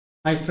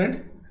Hi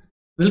friends,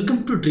 welcome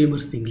to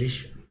Dreamers English.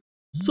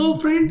 So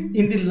friend,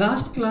 in the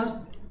last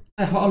class,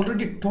 I have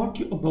already taught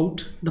you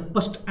about the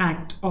first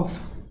act of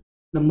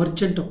The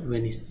Merchant of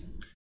Venice.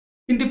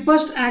 In the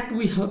first act,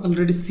 we have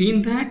already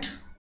seen that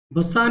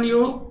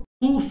Bassanio,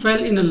 who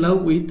fell in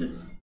love with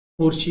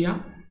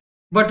Portia,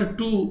 but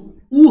to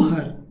woo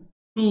her,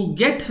 to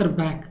get her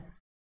back,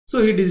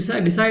 so he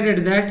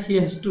decided that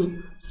he has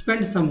to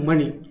spend some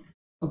money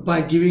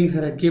by giving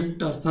her a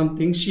gift or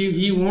something.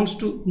 He wants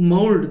to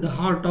mold the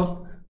heart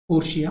of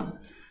Portia.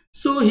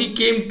 So he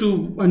came to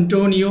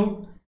Antonio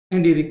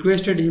and he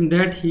requested him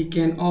that he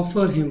can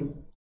offer him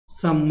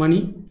some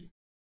money.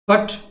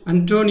 But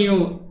Antonio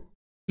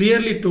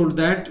clearly told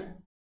that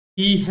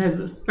he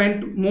has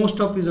spent most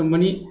of his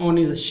money on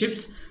his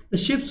ships, the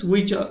ships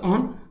which are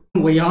on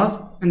voyage,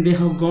 and they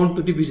have gone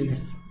to the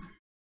business.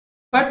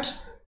 But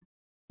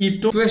he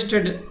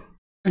requested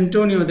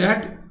Antonio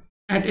that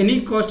at any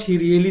cost he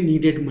really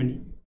needed money.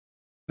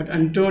 But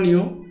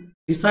Antonio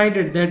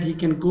decided that he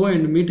can go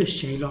and meet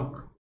Shylock.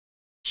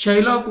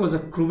 Shylock was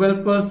a cruel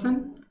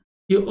person.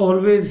 He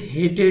always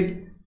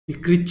hated the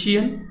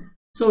Christian.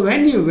 So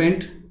when he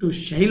went to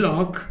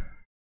Shylock,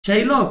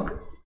 Shylock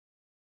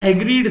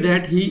agreed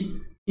that he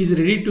is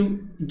ready to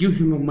give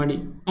him money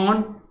on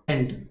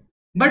end.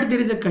 But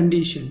there is a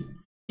condition.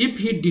 If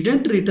he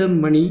didn't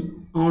return money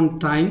on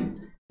time,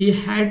 he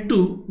had to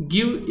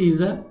give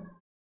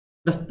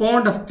the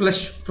pound of flesh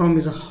from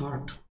his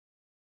heart.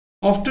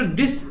 After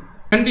this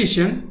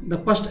condition, the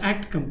first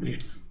act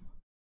completes.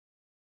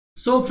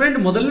 So friend,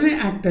 ಮೊದಲನೇ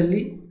act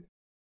ಅಲ್ಲಿ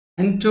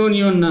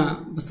ಆಂಟೋನಿಯೋನ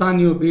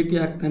ಬಸಾನಿಯೋ ಭೇಟಿ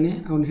ಆಗ್ತಾನೆ.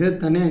 ಅವನು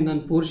ಹೇಳ್ತಾನೆ,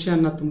 ನಾನು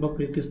ಪೋರ್ಷಿಯಾನ ತುಂಬ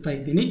ಪ್ರೀತಿಸ್ತಾ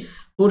ಇದ್ದೀನಿ.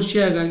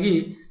 ಪೋರ್ಷಿಯಾಗಾಗಿ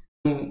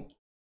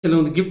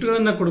ಕೆಲವೊಂದು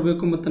ಗಿಫ್ಟ್ಗಳನ್ನು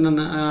ಕೊಡಬೇಕು ಮತ್ತು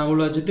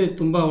ಅವಳ ಜೊತೆ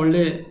ತುಂಬ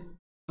ಒಳ್ಳೆ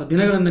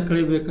ದಿನಗಳನ್ನು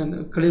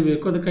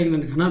ಕಳಿಬೇಕು, ಅದಕ್ಕಾಗಿ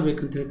ನನಗೆ ಹಣ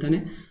ಬೇಕಂತ ಹೇಳ್ತಾನೆ.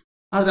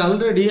 ಆದರೆ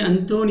ಆಲ್ರೆಡಿ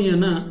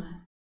ಆಂಟೋನಿಯೋನ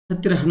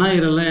ಹತ್ತಿರ ಹಣ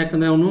ಇರಲ್ಲ,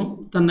 ಯಾಕಂದರೆ ಅವನು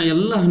ತನ್ನ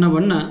ಎಲ್ಲ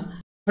ಹಣವನ್ನು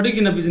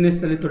ಹಡಗಿನ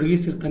ಬಿಸ್ನೆಸ್ಸಲ್ಲಿ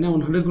ತೊಡಗಿಸಿರ್ತಾನೆ.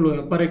 ಅವನ ಹಡಗುಗಳು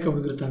ವ್ಯಾಪಾರಕ್ಕೆ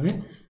ಹೋಗಿರ್ತವೆ.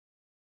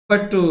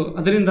 ಬಟ್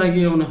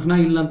ಅದರಿಂದಾಗಿ ಅವನ ಹಣ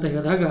ಇಲ್ಲ ಅಂತ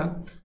ಹೇಳಿದಾಗ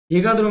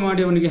ಹೇಗಾದರೂ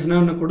ಮಾಡಿ ಅವನಿಗೆ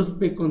ಹಣವನ್ನು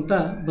ಕೊಡಿಸ್ಬೇಕು ಅಂತ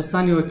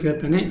ಬಸ್ಸಾನಿಯೋ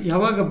ಕೇಳ್ತಾನೆ.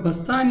 ಯಾವಾಗ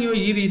ಬಸ್ಸಾನಿಯೋ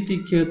ಈ ರೀತಿ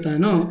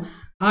ಕೇಳ್ತಾನೋ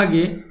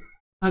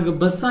ಆಗ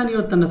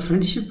ಬಸ್ಸಾನಿಯೋ ತನ್ನ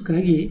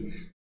ಫ್ರೆಂಡ್ಶಿಪ್ಗಾಗಿ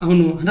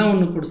ಅವನು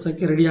ಹಣವನ್ನು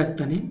ಕೊಡಿಸೋಕ್ಕೆ ರೆಡಿ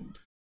ಆಗ್ತಾನೆ.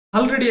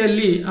 ಆಲ್ರೆಡಿ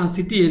ಅಲ್ಲಿ ಆ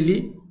ಸಿಟಿಯಲ್ಲಿ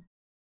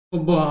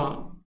ಒಬ್ಬ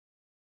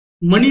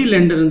ಮನಿ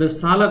ಲೆಂಡರ್ ಅಂದರೆ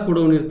ಸಾಲ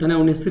ಕೊಡೋನು ಇರ್ತಾನೆ.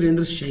 ಅವನ ಹೆಸರು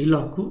ಅಂದರೆ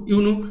ಶೈಲಾಕು.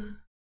 ಇವನು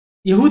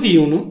ಯಹೂದಿ.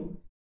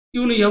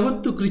 ಇವನು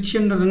ಯಾವತ್ತು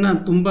ಕ್ರಿಶ್ಚಿಯನ್ನರನ್ನು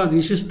ತುಂಬ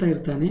ದ್ವೇಷಿಸ್ತಾ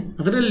ಇರ್ತಾನೆ.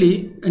 ಅದರಲ್ಲಿ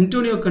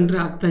ಆಂಟೋನಿಯೋ ಕಂಡ್ರೆ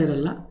ಆಗ್ತಾ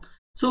ಇರಲ್ಲ.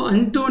 ಸೊ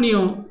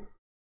ಆಂಟೋನಿಯೋ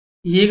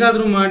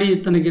ಹೇಗಾದರೂ ಮಾಡಿ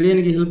ತನ್ನ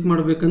ಗೆಳೆಯನಿಗೆ ಹೆಲ್ಪ್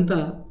ಮಾಡಬೇಕಂತ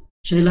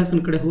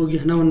ಶೈಲಾಕನ ಕಡೆ ಹೋಗಿ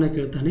ಹಣವನ್ನು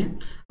ಕೇಳ್ತಾನೆ.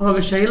 ಆವಾಗ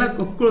ಶೈಲಾಕ್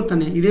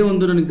ಒಪ್ಕೊಳ್ತಾನೆ, ಇದೇ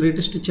ಒಂದು ನನಗೆ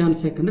ಗ್ರೇಟೆಸ್ಟ್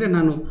ಚಾನ್ಸ್, ಯಾಕಂದರೆ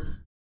ನಾನು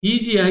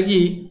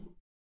ಈಸಿಯಾಗಿ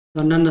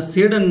ನನ್ನ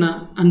ಸೇಡನ್ನು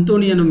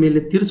ಆಂಟೋನಿಯನ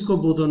ಮೇಲೆ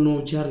ತೀರಿಸ್ಕೋಬೋದು ಅನ್ನೋ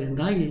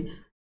ವಿಚಾರದಿಂದಾಗಿ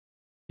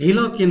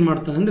ಶೈಲಾಕ್ ಏನು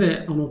ಮಾಡ್ತಾನೆ ಅಂದರೆ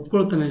ಅವನು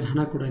ಒಪ್ಕೊಳ್ತಾನೆ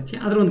ಹಣ ಕೊಡೋಕ್ಕೆ.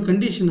 ಆದರೆ ಒಂದು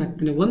ಕಂಡೀಷನ್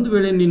ಹಾಕ್ತಾನೆ, ಒಂದು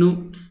ವೇಳೆ ನೀನು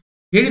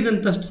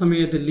ಹೇಳಿದಂಥಷ್ಟು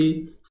ಸಮಯದಲ್ಲಿ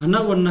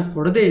ಹಣವನ್ನು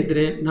ಕೊಡದೇ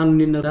ಇದ್ದರೆ ನಾನು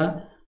ನಿನ್ನದ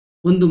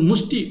ಒಂದು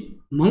ಮುಷ್ಟಿ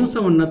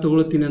ಮಾಂಸವನ್ನು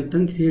ತಗೊಳ್ತೀನಿ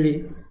ಅಂತಂದು ಹೇಳಿ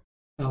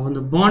ಒಂದು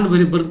ಬಾಂಡ್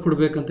ಬರೆದು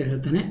ಕೊಡಬೇಕಂತ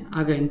ಹೇಳ್ತಾನೆ.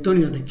 ಆಗ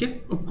ಆಂಟೋನಿಯೋ ಅದಕ್ಕೆ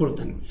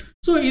ಒಪ್ಕೊಳ್ತಾನೆ.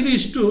 ಸೊ ಇದು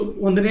ಇಷ್ಟು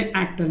ಒಂದನೇ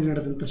ಆ್ಯಕ್ಟಲ್ಲಿ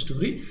ನಡೆದಂಥ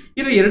ಸ್ಟೋರಿ.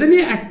 ಇನ್ನು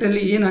ಎರಡನೇ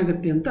ಆ್ಯಕ್ಟಲ್ಲಿ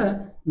ಏನಾಗುತ್ತೆ ಅಂತ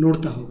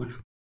ನೋಡ್ತಾ ಹೋಗೋಣ.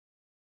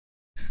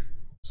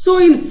 So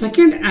in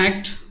second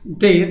act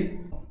there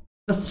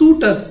the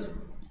ಸೂಟರ್ಸ್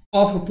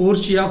of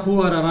Portia who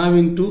are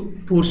arriving to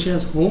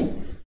Portia's home,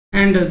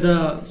 and the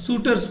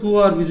suitors who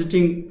are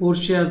visiting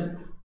Portia's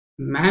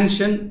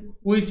mansion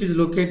which is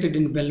located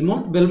in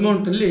Belmont.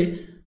 Belmont ಅಲ್ಲಿ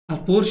ಆ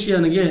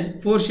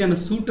ಪೋರ್ಷಿಯಾನ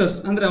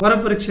ಸೂಟರ್ಸ್ ಅಂದರೆ ಅವರ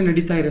ಪರೀಕ್ಷೆ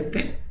ನಡೀತಾ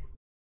ಇರುತ್ತೆ.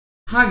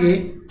 ಹಾಗೆ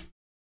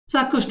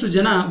ಸಾಕಷ್ಟು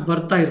ಜನ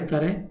ಬರ್ತಾ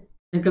ಇರ್ತಾರೆ.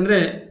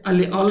 ಯಾಕಂದರೆ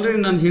ಅಲ್ಲಿ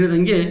ಆಲ್ರೆಡಿ ನಾನು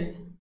ಹೇಳಿದಂಗೆ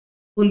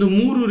ಒಂದು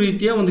 3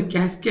 ರೀತಿಯ ಒಂದು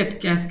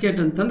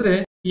ಕ್ಯಾಸ್ಕೆಟ್ ಅಂತಂದರೆ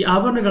ಈ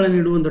ಆಭರಣಗಳನ್ನು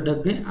ಇಡುವ ಒಂದು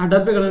ಡಬ್ಬೆ. ಆ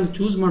ಡಬ್ಬೆಗಳನ್ನು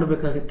ಚೂಸ್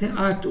ಮಾಡಬೇಕಾಗತ್ತೆ.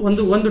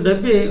 ಒಂದು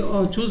ಡಬ್ಬೆ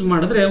ಚೂಸ್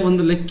ಮಾಡಿದ್ರೆ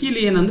ಒಂದು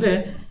ಲಕ್ಕೀಲಿ ಏನಂದರೆ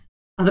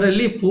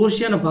ಅದರಲ್ಲಿ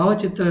ಪೋರ್ಷಿಯಾನ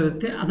ಭಾವಚಿತ್ರ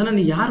ಇರುತ್ತೆ.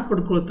 ಅದನ್ನು ಯಾರು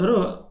ಪಡ್ಕೊಳ್ತಾರೋ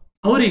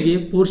ಅವರಿಗೆ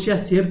ಪೋರ್ಷಿಯಾ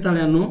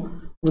ಸೇರ್ತಾಳೆ ಅನ್ನೋ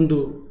ಒಂದು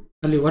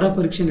ಅಲ್ಲಿ ವರ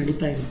ಪರೀಕ್ಷೆ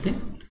ನಡೀತಾ ಇರುತ್ತೆ.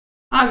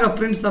 ಆಗ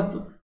ಫ್ರೆಂಡ್ಸ್ ಆಫ್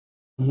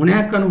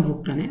ಮೊನ್ಯಾಕನು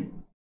ಹೋಗ್ತಾನೆ.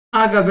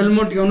 ಆಗ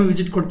ಬೆಲ್ಮೋಟ್ಗೆ ಅವನು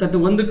ವಿಸಿಟ್ ಕೊಡ್ತಾ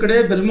ಇರ್ತಾನೆ. ಒಂದು ಕಡೆ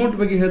ಬೆಲ್ಮೋಟ್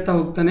ಬಗ್ಗೆ ಹೇಳ್ತಾ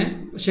ಹೋಗ್ತಾನೆ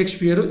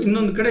ಶೇಕ್ಸ್ಪಿಯರು,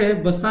 ಇನ್ನೊಂದು ಕಡೆ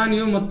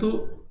ಬಸ್ಸಾನಿಯೋ ಮತ್ತು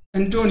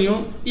ಆಂಟೋನಿಯೋ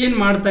ಏನು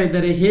ಮಾಡ್ತಾ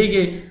ಇದ್ದಾರೆ,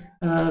 ಹೇಗೆ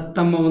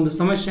ತಮ್ಮ ಒಂದು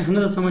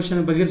ಹಣದ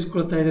ಸಮಸ್ಯೆಯನ್ನು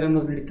ಬಗೆಹರಿಸ್ಕೊಳ್ತಾ ಇದ್ದಾರೆ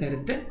ಅನ್ನೋದು ನಡೀತಾ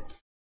ಇರುತ್ತೆ.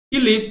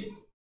 ಇಲ್ಲಿ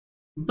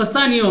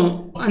ಬಸ್ಸಾನಿಯೋ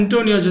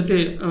ಆಂಟೋನಿಯೋ ಜೊತೆ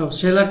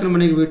ಶೈಲಾಕ್ನ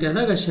ಮನೆಗೆ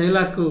ಭೇಟಿಯಾದಾಗ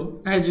ಶೈಲಾಕ್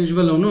ಆ್ಯಸ್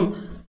ಯೂಶ್ವಲ್ ಅವನು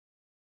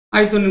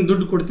ಆಯಿತು ನಿಮ್ಗೆ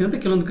ದುಡ್ಡು ಕೊಡ್ತೀನಿ ಅಂತ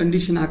ಕೆಲವೊಂದು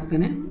ಕಂಡೀಷನ್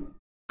ಹಾಕ್ತಾನೆ.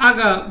 ಆಗ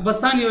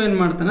ಬಸ್ಸಾನಿಯೋ ಏನು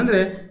ಮಾಡ್ತಾನೆ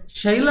ಅಂದರೆ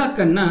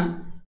ಶೈಲಾಕನ್ನು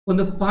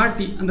ಒಂದು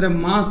ಪಾರ್ಟಿ ಅಂದರೆ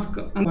ಮಾಸ್ಕ್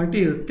ಪಾರ್ಟಿ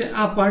ಇರುತ್ತೆ,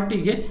 ಆ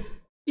ಪಾರ್ಟಿಗೆ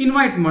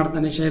ಇನ್ವೈಟ್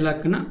ಮಾಡ್ತಾನೆ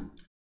ಶೈಲಾಕನ್ನು.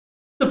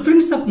 The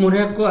prince of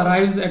ಮೊನ್ಯಾಕೋ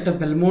arrives at a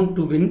ಬೆಲ್ಮೋಂಟ್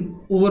to win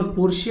over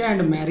ಪೋರ್ಷಿಯಾ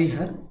and marry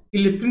ಹರ್.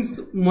 ಇಲ್ಲಿ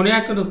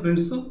ಮೊನ್ಯಾಕದ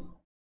ಪ್ರಿನ್ಸು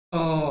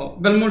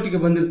ಬೆಲ್ಮೋಂಟಿಗೆ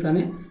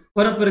ಬಂದಿರ್ತಾನೆ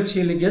ಹೊರ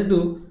ಪರೀಕ್ಷೆಯಲ್ಲಿ ಗೆದ್ದು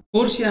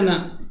ಪೋರ್ಷಿಯಾನ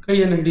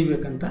ಕೈಯನ್ನು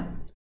ಹಿಡಿಬೇಕಂತ.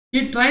 ಹಿ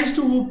tries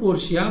to Woo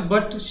ಪೋರ್ಷಿಯಾ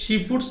but she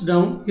puts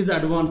down his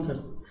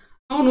advances.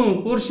 ಅವನು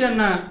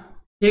ಪೋರ್ಷಿಯಾನ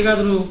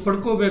ಹೇಗಾದರೂ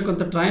ಪಡ್ಕೋಬೇಕು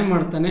ಅಂತ ಟ್ರೈ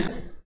ಮಾಡ್ತಾನೆ.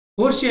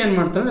 ಪೋರ್ಷಿಯಾ ಏನು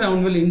ಮಾಡ್ತಾಳೆ ಅಂದರೆ ಅವನ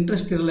ಮೇಲೆ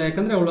ಇಂಟ್ರೆಸ್ಟ್ ಇರಲ್ಲ,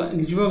 ಯಾಕಂದರೆ ಅವಳು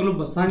ನಿಜವಾಗ್ಲೂ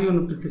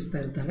ಬಸಾನಿಯೋವನ್ನು ಪ್ರೀತಿಸ್ತಾ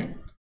ಇರ್ತಾಳೆ.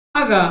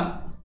 ಆಗ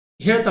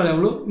ಹೇಳ್ತಾಳೆ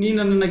ಅವಳು, ನೀನು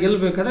ನನ್ನನ್ನು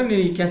ಗೆಲ್ಲಬೇಕಾದ್ರೆ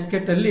ನೀನು ಈ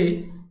ಕ್ಯಾಸ್ಕೆಟಲ್ಲಿ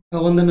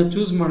ಒಂದನ್ನು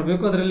ಚೂಸ್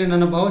ಮಾಡಬೇಕು, ಅದರಲ್ಲಿ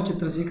ನನ್ನ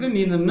ಭಾವಚಿತ್ರ ಸಿಕ್ಕರೆ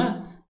ನೀನು ನನ್ನ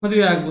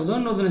ಮದುವೆ ಆಗ್ಬೋದು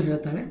ಅನ್ನೋದನ್ನು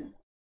ಹೇಳ್ತಾಳೆ.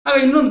 ಆಗ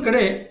ಇನ್ನೊಂದು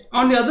ಕಡೆ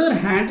on the other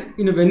hand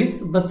in Venice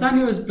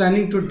ಬಸಾನಿಯೋ is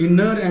planning to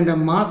dinner and a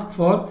mask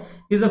for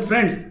his a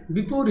friends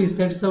before he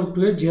sets out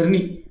to A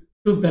journey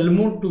to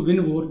ಬೆಲ್ಮೋಂಟ್ to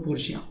win over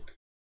ಪೋರ್ಷಿಯಾ.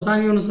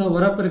 ಬಸಾನಿಯೋನು ಸಹ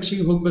ಹೊರ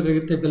ಪರೀಕ್ಷೆಗೆ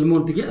ಹೋಗಬೇಕಾಗಿರುತ್ತೆ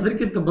ಬೆಲ್ಮೋಂಟಿಗೆ.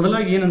 ಅದಕ್ಕಿಂತ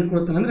ಬದಲಾಗಿ ಏನು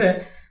ಅನ್ಕೊಳ್ತಾನೆ ಅಂದರೆ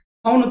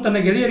ಅವನು ತನ್ನ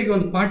ಗೆಳೆಯರಿಗೆ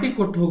ಒಂದು ಪಾರ್ಟಿ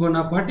ಕೊಟ್ಟು ಹೋಗೋಣ,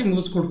 ಆ ಪಾರ್ಟಿ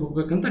ಮುಗಿಸ್ಕೊಂಡು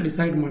ಹೋಗ್ಬೇಕಂತ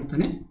ಡಿಸೈಡ್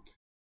ಮಾಡ್ತಾನೆ.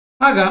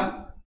 ಆಗ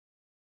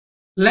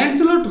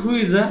ಲ್ಯಾನ್ಸೆಲಾಟ್ who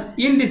is a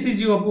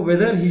ಇನ್ಡಿಸಿಸಿವ್ of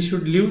weather he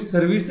should leave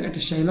service at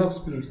ಶೈಲಾಕ್ಸ್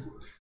place.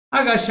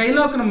 ಆಗ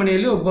ಶೈಲಾಕ್ನ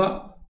ಮನೆಯಲ್ಲಿ ಒಬ್ಬ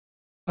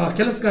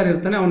ಕೆಲಸಗಾರ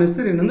ಇರ್ತಾನೆ, ಅವನ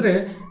ಹೆಸರು ಏನಂದರೆ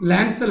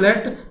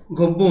ಲ್ಯಾನ್ಸೆಲಾಟ್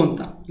ಗೊಬ್ಬೋ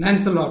ಅಂತ.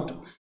 ಲ್ಯಾನ್ಸೆಲಾಟ್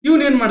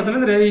ಇವನೇನು ಮಾಡ್ತಾನೆ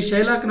ಅಂದರೆ ಈ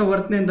ಶೈಲಾಕ್ನ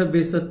ವರ್ತನೆಯಿಂದ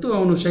ಬೇಸತ್ತು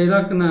ಅವನು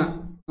ಶೈಲಾಕ್ನ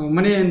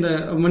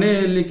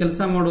ಮನೆಯಲ್ಲಿ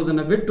ಕೆಲಸ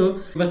ಮಾಡೋದನ್ನು ಬಿಟ್ಟು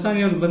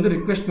ಬಸಾನಿಯೋನು ಬಂದು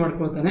ರಿಕ್ವೆಸ್ಟ್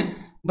ಮಾಡ್ಕೊಳ್ತಾನೆ.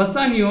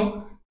 ಬಸಾನಿಯೋ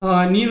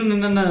ನೀನು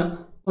ನನ್ನನ್ನು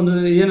ಒಂದು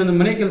ಏನಂದ್ರೆ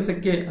ಮನೆ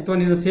ಕೆಲಸಕ್ಕೆ ಅಥವಾ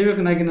ನಿನ್ನ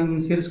ಸೇವಕನಾಗಿ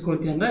ನನ್ನನ್ನು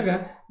ಸೇರಿಸ್ಕೊಳ್ತೀಯ ಅಂದಾಗ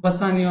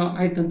ಬಸಾನಿಯೋ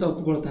ಆಯ್ತಂತ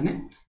ಒಪ್ಕೊಳ್ತಾನೆ.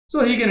 ಸೊ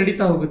ಹೀಗೆ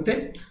ನಡೀತಾ ಹೋಗುತ್ತೆ.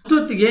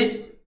 ಅಷ್ಟೊತ್ತಿಗೆ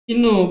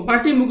ಇನ್ನು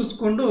ಪಾರ್ಟಿ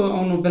ಮುಗಿಸ್ಕೊಂಡು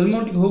ಅವನು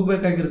ಬೆಲ್ಮೌಂಟ್ಗೆ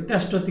ಹೋಗಬೇಕಾಗಿರುತ್ತೆ.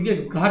 ಅಷ್ಟೊತ್ತಿಗೆ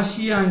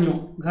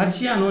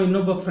ಗಾರ್ಷಿಯಾನೋ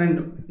ಇನ್ನೊಬ್ಬ ಫ್ರೆಂಡ್,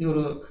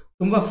 ಇವರು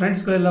ತುಂಬ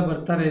ಫ್ರೆಂಡ್ಸ್ಗಳೆಲ್ಲ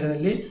ಬರ್ತಾರೆ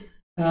ಇದರಲ್ಲಿ.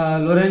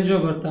 ಲೊರೆಂಜೋ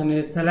ಬರ್ತಾನೆ,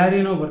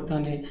 ಸೆಲಾರಿನೋ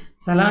ಬರ್ತಾನೆ,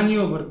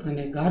 ಸಲಾನಿಯೋ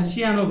ಬರ್ತಾನೆ,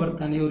 ಗಾರ್ಷಿಯಾನೋ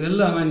ಬರ್ತಾನೆ,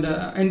 ಇವರೆಲ್ಲ ಆ್ಯಂಡ್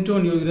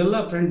ಆಂಟೋನಿಯೋ ಇವರೆಲ್ಲ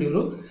ಫ್ರೆಂಡ್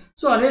ಇವರು.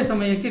 ಸೊ ಅದೇ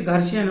ಸಮಯಕ್ಕೆ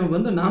ಗಾರ್ಷಿಯಾನೋ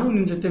ಬಂದು ನಾನು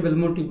ನಿಮ್ಮ ಜೊತೆ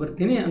ಬೆಲ್ಮೋಂಟಿಗೆ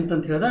ಬರ್ತೀನಿ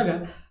ಅಂತಂತ ಹೇಳಿದಾಗ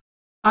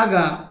ಆಗ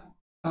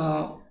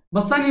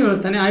ಬಸಾನಿಯೋ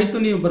ಹೇಳ್ತಾನೆ,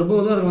 ಆಯಿತು ನೀವು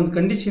ಬರ್ಬೋದು, ಅದರ ಒಂದು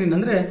ಕಂಡೀಷನ್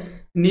ಏನಂದರೆ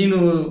ನೀನು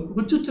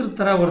ಹುಚ್ಚುಚ್ಚರ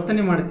ಥರ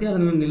ವರ್ತನೆ ಮಾಡ್ತೀಯ,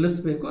 ಅದನ್ನು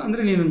ನಿಲ್ಲಿಸಬೇಕು,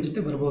 ಅಂದರೆ ನೀನು ನನ್ನ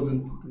ಜೊತೆ ಬರ್ಬೋದು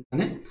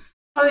ಅಂತಾನೆ.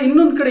 ಆದರೆ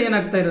ಇನ್ನೊಂದು ಕಡೆ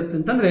ಏನಾಗ್ತಾ ಇರುತ್ತೆ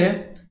ಅಂತಂದರೆ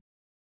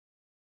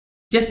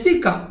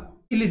ಜೆಸ್ಸಿಕಾ,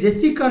 ಇಲ್ಲಿ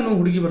ಜೆಸ್ಸಿಕಾ ಅನ್ನೋ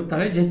ಹುಡುಗಿ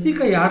ಬರ್ತಾಳೆ.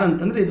 ಜೆಸ್ಸಿಕಾ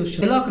ಯಾರಂತಂದರೆ ಇದು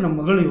ಶೈಲಾಕ್ನ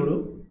ಮಗಳು.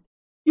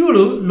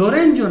 ಇವಳು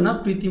ಲೊರೆಂಜೋನ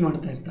ಪ್ರೀತಿ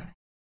ಮಾಡ್ತಾ ಇರ್ತಾಳೆ.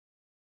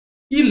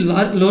 ಈ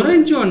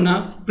ಲೊರೆಂಜೋನ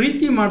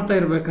ಪ್ರೀತಿ ಮಾಡ್ತಾ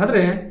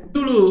ಇರಬೇಕಾದ್ರೆ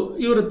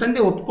ಇವರ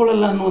ತಂದೆ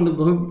ಒಪ್ಕೊಳ್ಳಲ್ಲ ಅನ್ನೋ ಒಂದು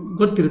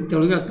ಗೊತ್ತಿರುತ್ತೆ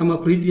ಅವಳಿಗೆ, ತಮ್ಮ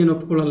ಪ್ರೀತಿಯನ್ನು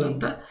ಒಪ್ಕೊಳ್ಳಲ್ಲ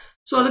ಅಂತ.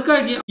 ಸೊ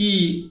ಅದಕ್ಕಾಗಿ ಈ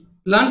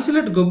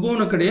ಲಾನ್ಸೆಲಾಟ್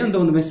ಗೊಬ್ಬೋನ ಕಡೆ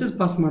ಒಂದು ಮೆಸೇಜ್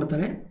ಪಾಸ್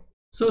ಮಾಡ್ತಾಳೆ.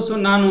 ಸೊ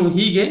ನಾನು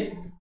ಹೀಗೆ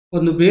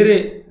ಒಂದು ಬೇರೆ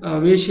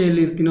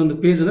ವೇಷೆಯಲ್ಲಿ ಇರ್ತೀನಿ, ಒಂದು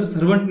ಪೇಜ್ ಅಂದರೆ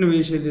ಸರ್ವೆಂಟ್ನ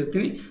ವೇಷೆಯಲ್ಲಿ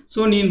ಇರ್ತೀನಿ, ಸೊ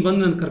ನೀನು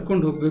ಬಂದು ನಾನು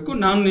ಕರ್ಕೊಂಡು ಹೋಗಬೇಕು,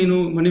 ನೀನು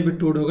ಮನೆ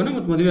ಬಿಟ್ಟು ಓಡೋಗೋಣ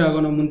ಮತ್ತು ಮದುವೆ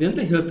ಆಗೋಣ ಮುಂದೆ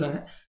ಅಂತ ಹೇಳ್ತಾಳೆ.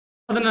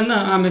 ಅದನ್ನು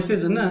ಆ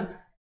ಮೆಸೇಜನ್ನು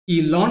ಈ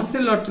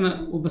ಲಾನ್ಸೆಲಾಟ್ನ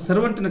ಒಬ್ಬ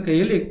ಸರ್ವೆಂಟ್ನ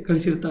ಕೈಯಲ್ಲಿ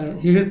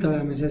ಹೇಳ್ತಾಳೆ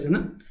ಆ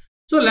ಮೆಸೇಜನ್ನು.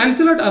 ಸೊ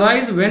ಲ್ಯಾನ್ಸೆಲಾಟ್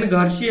ಅರೈಸ್ ವೆನ್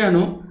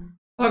ಗಾರ್ಷಿಯಾನೋ,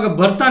 ಅವಾಗ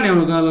ಬರ್ತಾನೆ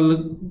ಅವನು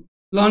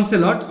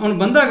ಲಾನ್ಸೆಲಾಟ್. ಅವನು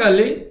ಬಂದಾಗ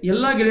ಅಲ್ಲಿ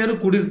ಎಲ್ಲ ಗೆಳೆಯರು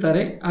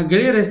ಕೂಡಿರ್ತಾರೆ. ಆ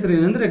ಗೆಳೆಯರ ಹೆಸರು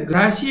ಏನಂದರೆ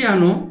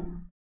ಗ್ರಾಷಿಯಾನೋ,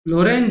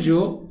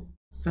 ಲೊರೆಂಜೋ,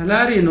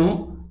 ಸಲಾರಿನೋ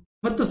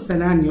ಮತ್ತು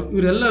ಸೆಲಾನಿಯೋ,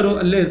 ಇವರೆಲ್ಲರೂ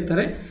ಅಲ್ಲೇ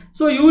ಇರ್ತಾರೆ.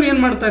 ಸೊ ಇವ್ರು ಏನು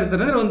ಮಾಡ್ತಾ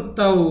ಇರ್ತಾರೆ ಅಂದರೆ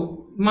ತಾವು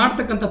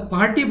ಮಾಡ್ತಕ್ಕಂಥ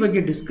ಪಾರ್ಟಿ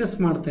ಬಗ್ಗೆ ಡಿಸ್ಕಸ್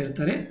ಮಾಡ್ತಾ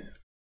ಇರ್ತಾರೆ.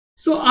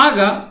 ಸೊ ಆಗ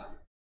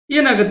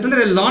ಏನಾಗುತ್ತೆ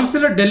ಅಂದರೆ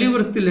ಲಾನ್ಸೆಲಾಟ್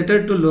ಡೆಲಿವರ್ಸ್ ದಿ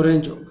ಲೆಟರ್ ಟು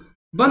ಲೊರೆಂಜೋ.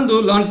 ಬಂದು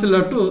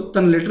ಲಾನ್ಸೆಲಾಟು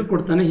ತನ್ನ ಲೆಟರ್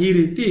ಕೊಡ್ತಾನೆ, ಈ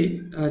ರೀತಿ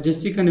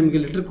ಜೆಸ್ಸಿಕಾ ನಿಮಗೆ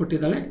ಲೆಟರ್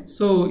ಕೊಟ್ಟಿದ್ದಾಳೆ,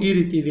 ಸೊ ಈ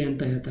ರೀತಿ ಇದೆ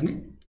ಅಂತ ಹೇಳ್ತಾನೆ.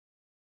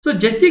 So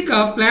Jessica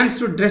plans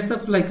to dress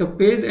up like a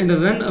page and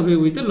run away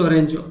with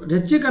ಲೊರೆಂಜೋ.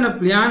 ಜೆಸ್ಸಿಕಾನ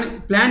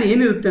plan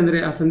ಏನಿರುತ್ತೆ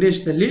ಅಂದರೆ ಆ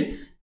ಸಂದೇಶದಲ್ಲಿ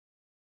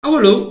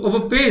ಅವಳು ಒಬ್ಬ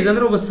ಪೇಜ್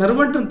ಅಂದರೆ ಒಬ್ಬ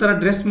ಸರ್ವೆಂಟನ್ ಥರ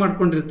ಡ್ರೆಸ್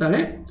ಮಾಡ್ಕೊಂಡಿರ್ತಾಳೆ.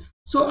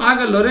 ಸೊ ಆಗ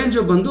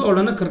ಲೊರೆಂಜೋ ಬಂದು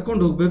ಅವಳನ್ನು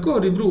ಕರ್ಕೊಂಡು ಹೋಗಬೇಕು,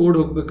 ಅವರಿಬ್ಬರು ಓಡಿ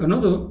ಹೋಗ್ಬೇಕು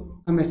ಅನ್ನೋದು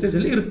ಆ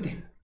ಮೆಸೇಜಲ್ಲಿ ಇರುತ್ತೆ.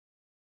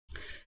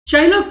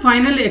 ಶೈಲಾಕ್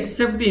finally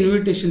accept the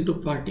invitation to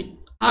party.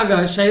 ಆಗ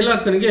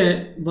ಶೈಲಾಕನಿಗೆ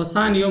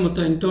ಬಸಾನಿಯೋ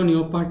ಮತ್ತು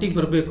ಆಂಟೋನಿಯೋ ಪಾರ್ಟಿಗೆ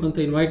ಬರಬೇಕು ಅಂತ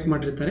ಇನ್ವೈಟ್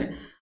ಮಾಡಿರ್ತಾರೆ.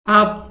 ಆ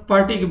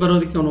ಪಾರ್ಟಿಗೆ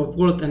ಬರೋದಕ್ಕೆ ಅವನು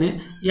ಒಪ್ಕೊಳ್ತಾನೆ.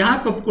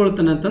 ಯಾಕೆ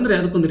ಒಪ್ಕೊಳ್ತಾನೆ ಅಂತಂದರೆ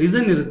ಅದಕ್ಕೊಂದು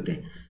ರೀಸನ್ ಇರುತ್ತೆ.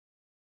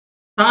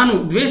 ತಾನು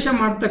ದ್ವೇಷ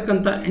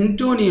ಮಾಡ್ತಕ್ಕಂಥ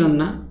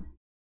ಆಂಟೋನಿಯೋನ್ನ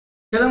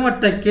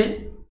ಕೆಳಮಟ್ಟಕ್ಕೆ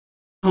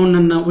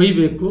ಅವನನ್ನು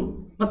ಒಯ್ಯಬೇಕು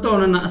ಮತ್ತು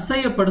ಅವನನ್ನು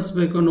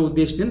ಅಸಹ್ಯಪಡಿಸಬೇಕು ಅನ್ನೋ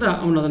ಉದ್ದೇಶದಿಂದ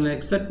ಅವನು ಅದನ್ನು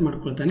ಎಕ್ಸೆಪ್ಟ್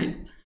ಮಾಡ್ಕೊಳ್ತಾನೆ.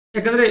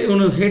 ಯಾಕಂದರೆ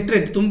ಇವನು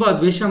ಹೇಟ್ರೆಡ್, ತುಂಬ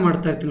ದ್ವೇಷ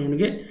ಮಾಡ್ತಾ ಇರ್ತಾನೆ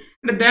ಅವನಿಗೆ.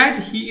 And that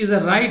he is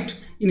a right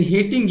in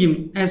hating him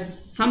as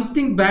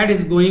something bad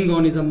is going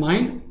on is a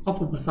mind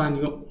of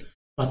ಬಸಾನಿಯೋ.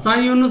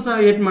 ಬಸಾನಿಯೋನು ಸಹ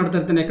ಹೇಟ್ ಮಾಡ್ತಾ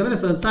ಇರ್ತಾನೆ, ಯಾಕಂದರೆ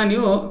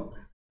ಬಸಾನಿಯೋ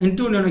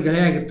ಆಂಟೋನಿಯೋನ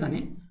ಗೆಳೆಯಾಗಿರ್ತಾನೆ.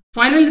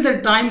 Finally the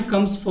time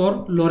comes for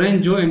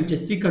ಲೊರೆಂಜೋ and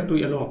Jessica to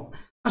ಎಲೋಪ್.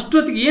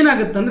 ಅಷ್ಟೊತ್ತಿಗೆ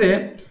ಏನಾಗುತ್ತಂದರೆ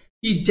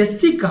ಈ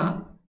ಜೆಸ್ಸಿಕಾ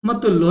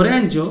ಮತ್ತು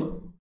ಲೊರೆಂಜೋ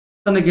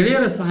ತನ್ನ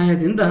ಗೆಳೆಯರ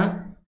ಸಹಾಯದಿಂದ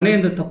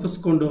ಮನೆಯಿಂದ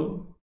ತಪ್ಪಿಸ್ಕೊಂಡು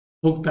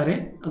ಹೋಗ್ತಾರೆ.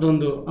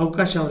 ಅದೊಂದು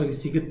ಅವಕಾಶ ಅವರಿಗೆ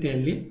ಸಿಗುತ್ತೆ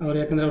ಅಲ್ಲಿ.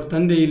 ಯಾಕಂದರೆ ಅವ್ರ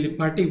ತಂದೆ ಇಲ್ಲಿ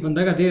ಪಾರ್ಟಿಗೆ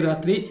ಬಂದಾಗ ಅದೇ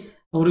ರಾತ್ರಿ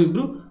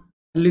ಅವರಿಬ್ಬರು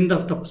ಅಲ್ಲಿಂದ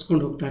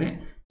ತಪ್ಪಿಸ್ಕೊಂಡು ಹೋಗ್ತಾರೆ.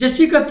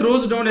 Jessica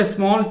throws down A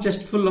small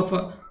chest full of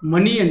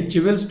money and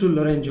jewels to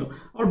ಲೊರೆಂಜೋ.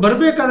 ಅವ್ರು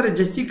ಬರಬೇಕಾದ್ರೆ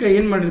ಜೆಸ್ಸಿಕಾ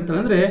ಏನು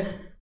ಮಾಡಿರ್ತಾಳೆ ಅಂದರೆ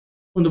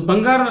ಒಂದು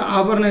ಬಂಗಾರದ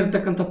ಆಭರಣ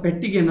ಇರ್ತಕ್ಕಂಥ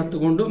ಪೆಟ್ಟಿಗೆಯನ್ನು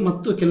ತಗೊಂಡು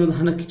ಮತ್ತು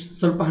ಕೆಲವೊಂದು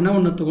ಸ್ವಲ್ಪ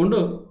ಹಣವನ್ನು ತಗೊಂಡು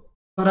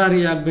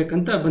ಪರಾರಿ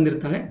ಆಗಬೇಕಂತ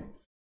ಬಂದಿರ್ತಾಳೆ.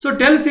 So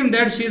tells him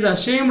that she is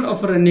ashamed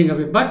of running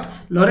away, but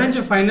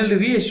Lorenzo finally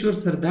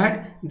reassures her that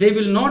they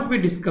will not be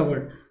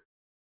discovered.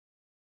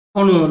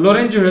 ಅವನು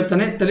ಲೊರೆಂಜೋ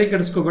ಹೇಳ್ತಾನೆ, ತಲೆ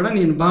ಕೆಡಿಸ್ಕೋಬೇಡ,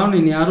 ನೀನು ಬಾ,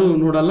 ನೀನು ಯಾರೂ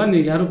ನೋಡಲ್ಲ,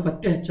 ನೀನು ಯಾರೂ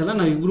ಪತ್ತೆ ಹಚ್ಚಲ್ಲ,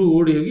 ನಾವಿಬ್ಬರು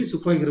ಓಡಿ ಹೋಗಿ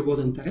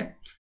ಸುಖವಾಗಿರ್ಬೋದು ಅಂತಾರೆ.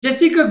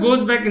 Jessica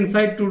goes back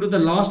inside to do the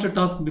last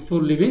task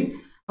before living.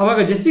 ಅವಾಗ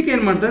ಜೆಸ್ಸಿಕಾ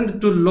ಏನು ಮಾಡ್ತಾನೆ ಅಂದರೆ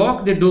ಟು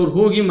ಲಾಕ್ ದಿ ಡೋರ್,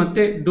 ಹೋಗಿ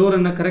ಮತ್ತೆ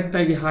ಡೋರನ್ನು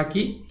ಕರೆಕ್ಟಾಗಿ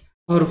ಹಾಕಿ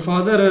ಅವ್ರ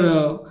father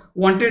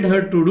wanted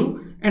her to do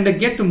and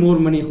get more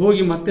money,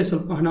 ಹೋಗಿ ಮತ್ತೆ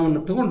ಸ್ವಲ್ಪ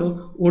ಹಣವನ್ನು ತಗೊಂಡು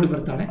ಓಡಿ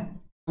ಬರ್ತಾಳೆ.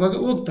 ಅವಾಗ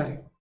ಹೋಗ್ತಾರೆ.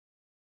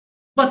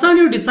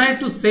 ಬಸಾನಿಯೋ decide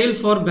to sale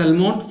for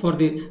ಬೆಲ್ಮೌಂಟ್ for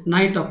the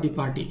knight of the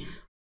party.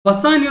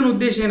 ಬಸಾನಿಯೋನ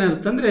ಉದ್ದೇಶ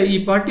ಏನಿರುತ್ತೆ ಅಂದರೆ ಈ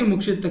ಪಾರ್ಟಿ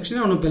ಮುಗಿಸಿದ ತಕ್ಷಣ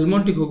ಅವನು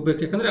ಬೆಲ್ಮೌಂಟಿಗೆ ಹೋಗ್ಬೇಕು,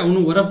 ಯಾಕಂದರೆ ಅವನು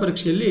ಹೊರ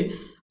ಪರೀಕ್ಷೆಯಲ್ಲಿ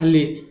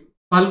ಅಲ್ಲಿ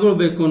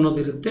ಪಾಲ್ಗೊಳ್ಬೇಕು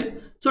ಅನ್ನೋದಿರುತ್ತೆ.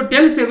 So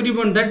tells every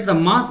one that the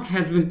mask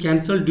has been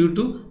cancel due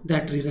to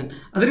that reason.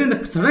 ಅದರಿಂದ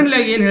ಸಡನ್ಲಿ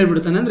ಆಗಿ ಏನು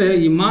ಹೇಳ್ಬಿಡ್ತಾನೆ ಅಂದರೆ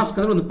ಈ ಮಾಸ್ಕ್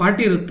ಅಂದರೆ ಒಂದು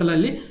ಪಾರ್ಟಿ ಇರುತ್ತಲ್ಲ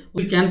ಅಲ್ಲಿ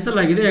ಕ್ಯಾನ್ಸಲ್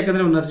ಆಗಿದೆ,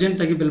 ಯಾಕಂದರೆ ಅವನು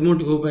ಅರ್ಜೆಂಟಾಗಿ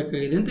ಬೆಲ್ಮೌಂಟಿಗೆ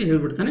ಹೋಗಬೇಕಾಗಿದೆ ಅಂತ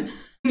ಹೇಳ್ಬಿಡ್ತಾನೆ.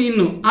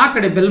 ಇನ್ನು ಆ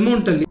ಕಡೆ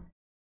ಬೆಲ್ಮೌಂಟಲ್ಲಿ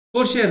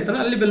ಪೋರ್ಷಿಯಾ ಇರ್ತಾನೆ,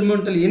 ಅಲ್ಲಿ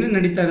ಬೆಲ್ಮೌಂಟಲ್ಲಿ ಏನೇನು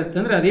ನಡೀತಾ ಇರುತ್ತೆ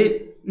ಅಂದರೆ ಅದೇ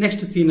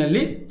ನೆಕ್ಸ್ಟ್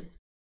ಸೀನಲ್ಲಿ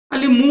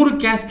ಅಲ್ಲಿ 3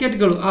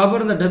 ಕ್ಯಾಸ್ಕೆಟ್ಗಳು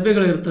ಆಭರಣದ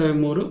ಡಬ್ಬೆಗಳು ಇರ್ತವೆ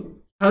 3.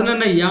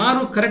 ಅದನ್ನು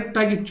ಯಾರು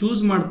ಕರೆಕ್ಟಾಗಿ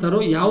ಚೂಸ್ ಮಾಡ್ತಾರೋ,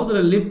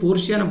 ಯಾವುದರಲ್ಲಿ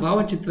ಪೋರ್ಷಿಯಾನ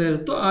ಭಾವಚಿತ್ರ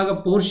ಇರುತ್ತೋ ಆಗ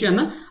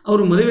ಪೋರ್ಷಿಯಾನ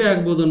ಅವರು ಮದುವೆ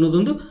ಆಗ್ಬೋದು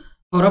ಅನ್ನೋದೊಂದು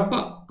ಅವರಪ್ಪ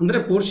ಅಂದರೆ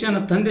ಪೋರ್ಷಿಯಾನ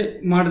ತಂದೆ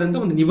ಮಾಡಿದಂಥ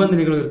ಒಂದು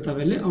ನಿಬಂಧನೆಗಳು ಇರ್ತವೆ.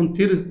 ಅಲ್ಲಿ ಅವನು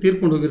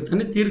ತೀರ್ಕೊಂಡು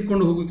ಹೋಗಿರ್ತಾನೆ.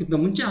 ತೀರ್ಕೊಂಡು ಹೋಗೋಕ್ಕಿಂತ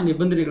ಮುಂಚೆ ಆ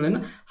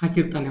ನಿಬಂಧನೆಗಳನ್ನು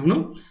ಹಾಕಿರ್ತಾನೆ ಅವನು.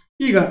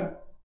 ಈಗ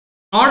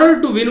ಆರ್ಡರ್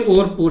ಟು ವಿನ್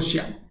ಓವರ್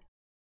ಪೋರ್ಷಿಯಾ,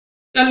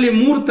 ಅಲ್ಲಿ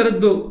 3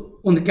 ಥರದ್ದು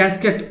ಒಂದು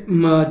ಕ್ಯಾಸ್ಕೆಟ್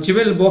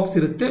ಜ್ಯುವೆಲ್ ಬಾಕ್ಸ್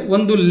ಇರುತ್ತೆ.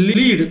 ಒಂದು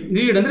ಲೀಡ್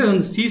ಅಂದರೆ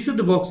ಒಂದು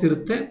ಸೀಸದ ಬಾಕ್ಸ್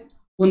ಇರುತ್ತೆ,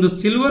 ಒಂದು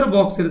ಸಿಲ್ವರ್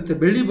ಬಾಕ್ಸ್ ಇರುತ್ತೆ,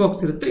 ಬೆಳ್ಳಿ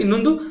ಬಾಕ್ಸ್ ಇರುತ್ತೆ,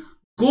 ಇನ್ನೊಂದು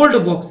ಗೋಲ್ಡ್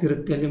ಬಾಕ್ಸ್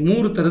ಇರುತ್ತೆ. ಅಲ್ಲಿ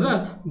 3 ಥರದ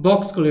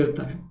ಬಾಕ್ಸ್ಗಳು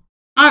ಇರ್ತವೆ.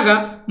 ಆಗ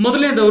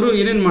ಮೊದಲನೇದವರು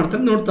ಏನೇನು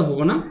ಮಾಡ್ತಾರೆ ನೋಡ್ತಾ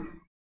ಹೋಗೋಣ.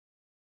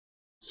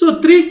 So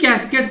 3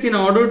 ಕ್ಯಾಸ್ಕೆಟ್ಸ್ in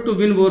order to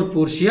win over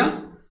ಪೋರ್ಷಿಯಾ.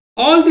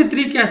 All the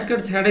 3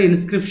 ಕ್ಯಾಸ್ಕೆಟ್ಸ್ had A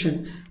inscription.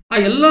 ಆ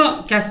ಎಲ್ಲ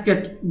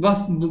ಕ್ಯಾಸ್ಕೆಟ್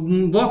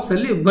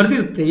ಬಾಕ್ಸಲ್ಲಿ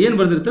ಬರೆದಿರುತ್ತೆ. ಏನು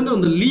ಬರೆದಿರುತ್ತೆ ಅಂದರೆ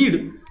ಒಂದು ಲೀಡ್,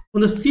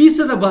 ಒಂದು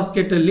ಸೀಸದ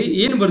ಬಾಸ್ಕೆಟಲ್ಲಿ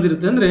ಏನು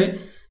ಬರೆದಿರುತ್ತೆ ಅಂದರೆ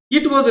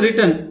it was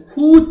return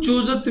who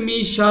ಚೂಸತ್ me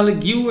shawl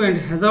give and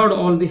ಹೆಜಾರ್ಡ್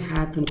all the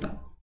hath ಅಂತ.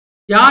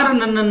 ಯಾರು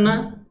ನನ್ನನ್ನು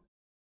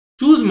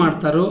ಚೂಸ್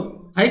ಮಾಡ್ತಾರೋ,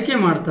 ಆಯ್ಕೆ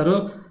ಮಾಡ್ತಾರೋ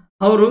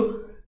ಅವರು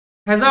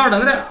ಹೆಜಾರ್ಡ್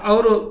ಅಂದರೆ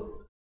ಅವರು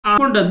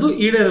ಹಾಕೊಂಡದ್ದು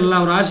ಈಡೇರಲ್ಲ,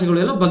 ಅವರ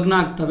ಆಶೆಗಳೆಲ್ಲ ಭಗ್ನ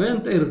ಆಗ್ತವೆ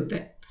ಅಂತ ಇರುತ್ತೆ.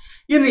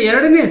 ಇನ್ನು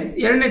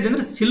ಎರಡನೇದು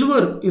ಅಂದರೆ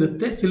ಸಿಲ್ವರ್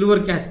ಇರುತ್ತೆ,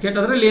 ಸಿಲ್ವರ್ ಕ್ಯಾಸ್ಕೆಟ್.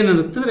 ಅದರಲ್ಲಿ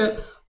ಏನಿರುತ್ತೆ ಅಂದರೆ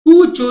ಹೂ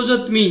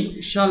ಚೋಸತ್ me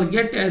shawl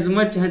get as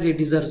much as it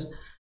deserves.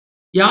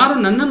 ಯಾರು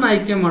ನನ್ನನ್ನು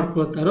ಆಯ್ಕೆ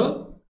ಮಾಡ್ಕೊಳ್ತಾರೋ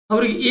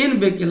ಅವ್ರಿಗೆ ಏನು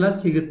ಬೇಕೆಲ್ಲ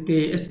ಸಿಗುತ್ತೆ,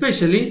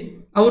 ಎಸ್ಪೆಷಲಿ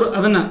ಅವರು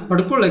ಅದನ್ನು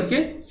ಪಡ್ಕೊಳ್ಳೋಕ್ಕೆ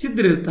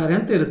ಸಿದ್ಧರಿರ್ತಾರೆ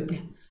ಅಂತ ಇರುತ್ತೆ.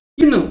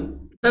 ಇನ್ನು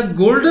the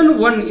golden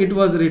one it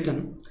was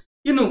return.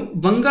 ಇನ್ನು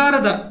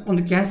ಬಂಗಾರದ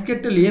ಒಂದು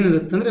ಕ್ಯಾಸ್ಕೆಟಲ್ಲಿ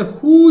ಏನಿರುತ್ತೆ ಅಂದರೆ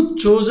ಹೂ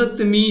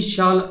ಚೋಸತ್ me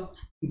shawl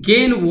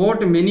gain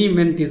what many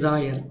men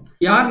desire.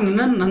 ಯಾರು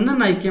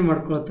ನನ್ನನ್ನು ಆಯ್ಕೆ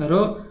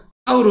ಮಾಡ್ಕೊಳ್ತಾರೋ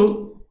ಅವರು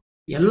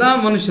ಎಲ್ಲ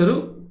ಮನುಷ್ಯರು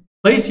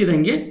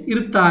ಬಯಸಿದಂಗೆ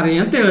ಇರ್ತಾರೆ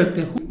ಅಂತ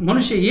ಹೇಳುತ್ತೆ.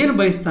 ಮನುಷ್ಯ ಏನು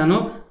ಬಯಸ್ತಾನೋ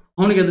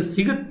ಅವನಿಗೆ ಅದು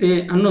ಸಿಗುತ್ತೆ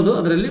ಅನ್ನೋದು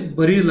ಅದರಲ್ಲಿ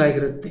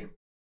ಬರೆಯಲಾಗಿರುತ್ತೆ.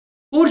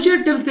 ಪೋರ್ಷಿಯಾ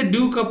tells the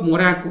Duke of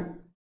Morocco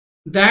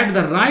that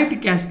the right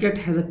casket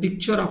has a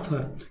picture of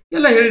her.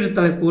 ಎಲ್ಲ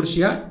ಹೇಳಿರ್ತಾಳೆ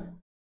ಪೋರ್ಷಿಯಾ,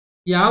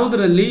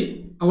 ಯಾವುದರಲ್ಲಿ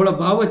ಅವಳ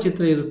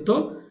ಭಾವಚಿತ್ರ ಇರುತ್ತೋ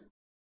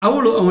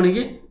ಅವಳು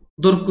ಅವನಿಗೆ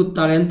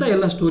ದೊರಕುತ್ತಾಳೆ ಅಂತ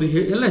ಎಲ್ಲ ಸ್ಟೋರಿ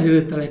ಎಲ್ಲ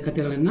ಹೇಳಿರ್ತಾಳೆ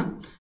ಕಥೆಗಳನ್ನು.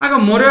 ಆಗ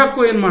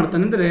ಮೊರಾಕೊ ಏನು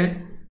ಮಾಡ್ತಾನೆ ಅಂದರೆ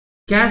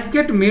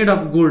ಕ್ಯಾಸ್ಕೆಟ್ ಮೇಡ್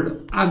ಆಫ್ ಗೋಲ್ಡ್,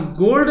 ಆ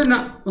ಗೋಲ್ಡ್ನ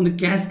ಒಂದು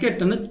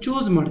ಕ್ಯಾಸ್ಕೆಟನ್ನು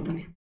ಚೂಸ್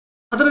ಮಾಡ್ತಾನೆ.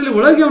 ಅದರಲ್ಲಿ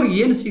ಒಳಗೆ ಅವನಿಗೆ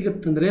ಏನು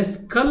ಸಿಗುತ್ತಂದರೆ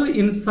skull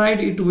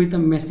inside it with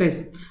a message.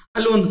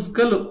 ಅಲ್ಲಿ ಒಂದು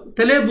ಸ್ಕಲ್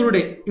ತಲೆ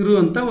ಬುರುಡೆ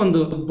ಇರುವಂಥ ಒಂದು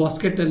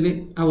ಬಾಸ್ಕೆಟಲ್ಲಿ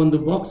ಆ ಒಂದು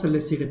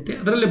ಬಾಕ್ಸಲ್ಲಿ ಸಿಗುತ್ತೆ.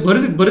 ಅದರಲ್ಲಿ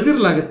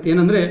ಬರೆದಿರಲಾಗುತ್ತೆ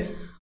ಏನಂದರೆ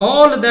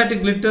all that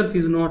glitters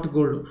is not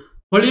gold,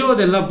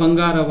 ಹೊಳೆಯೋದೆಲ್ಲ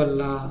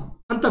ಬಂಗಾರವಲ್ಲ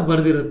ಅಂತ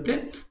ಬರೆದಿರುತ್ತೆ.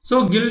 So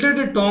gilded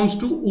Toms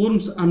to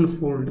ಊರ್ಮ್ಸ್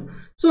unfold.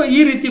 So ಈ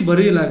ರೀತಿ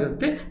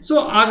ಬರೆಯಲಾಗುತ್ತೆ. ಸೊ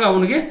ಆಗ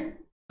ಅವನಿಗೆ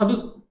ಅದು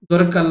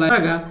ದೊರಕಲ್ಲ.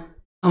 ಆಗ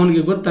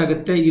ಅವನಿಗೆ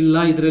ಗೊತ್ತಾಗುತ್ತೆ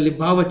ಇಲ್ಲ ಇದರಲ್ಲಿ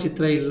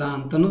ಭಾವಚಿತ್ರ ಇಲ್ಲ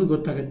ಅಂತ ಅನ್ನೋದು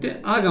ಗೊತ್ತಾಗುತ್ತೆ.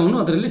 ಆಗ ಅವನು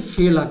ಅದರಲ್ಲಿ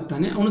ಫೇಲ್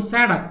ಆಗ್ತಾನೆ, ಅವನು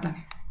ಸ್ಯಾಡ್ ಆಗ್ತಾನೆ.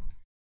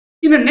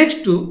 ಇನ್ನು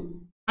ನೆಕ್ಸ್ಟು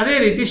ಅದೇ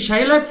ರೀತಿ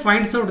ಶೈಲಾಕ್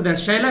ಫೈಂಡ್ಸ್ ಔಟ್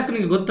ದ್ಯಾಟ್,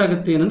 ಶೈಲಾಕ್ನಿಗೆ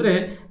ಗೊತ್ತಾಗುತ್ತೆ ಏನಂದರೆ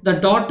ದ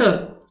ಡಾಟರ್,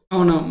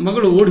 ಅವನ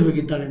ಮಗಳು ಓಡಿ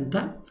ಹೋಗಿದ್ದಾಳೆ ಅಂತ.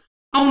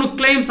 ಅವನು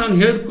ಕ್ಲೈಮ್ಸ್, ಅವನು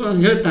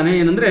ಹೇಳ್ತಾನೆ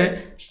ಏನಂದರೆ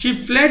ಶಿ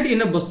ಫ್ಲೆಡ್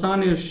ಇನ್ ಅ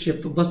ಬಸಾನಿಯೋ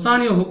ಶಿಪ್.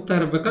 ಬಸಾನಿಯೋ ಹೋಗ್ತಾ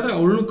ಇರಬೇಕಾದ್ರೆ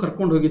ಅವಳನ್ನು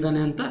ಕರ್ಕೊಂಡು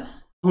ಹೋಗಿದ್ದಾನೆ ಅಂತ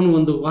ಅವನು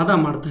ಒಂದು ವಾದ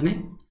ಮಾಡ್ತಾನೆ.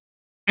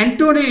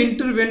 Antonio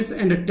intervenes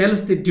and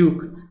tells the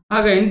Duke.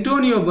 ಆಗ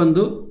ಆಂಟೋನಿಯೋ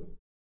ಬಂದು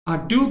ಆ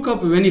ಡ್ಯೂಕ್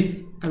ಆಫ್ ವೆನಿಸ್,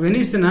 ಆ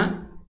ವೆನಿಸ್ನ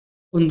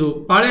ಒಂದು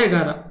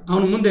ಪಾಳೆಗಾರ,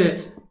 ಅವನ ಮುಂದೆ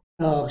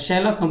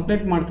ಶೈಲಾಕ್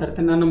ಕಂಪ್ಲೇಂಟ್ ಮಾಡ್ತಾ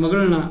ಇರ್ತಾನೆ, ನನ್ನ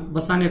ಮಗಳನ್ನ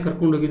ಬಸಾನಿಯೋ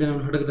ಕರ್ಕೊಂಡು ಹೋಗಿದ್ದಾನೆ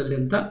ಅವನ ಹಡಗದಲ್ಲಿ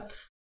ಅಂತ.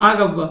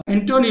 ಆಗ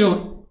ಆಂಟೋನಿಯೋ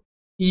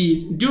ಈ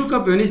ಡ್ಯೂಕ್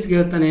ಆಫ್ ವೆನಿಸ್ಗೆ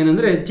ಹೇಳ್ತಾನೆ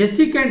ಏನಂದರೆ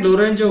Jessica and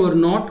ಲೊರೆಂಜೋ were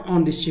not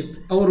on the ship.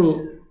 ಅವರು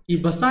ಈ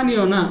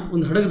ಬಸಾನಿಯೋನ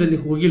ಒಂದು ಹಡಗದಲ್ಲಿ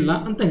ಹೋಗಿಲ್ಲ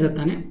ಅಂತ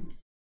ಹೇಳ್ತಾನೆ.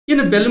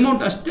 ಇನ್ನು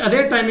ಬೆಲ್ಮೌಂಟ್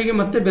ಅದೇ ಟೈಮಿಗೆ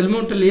ಮತ್ತೆ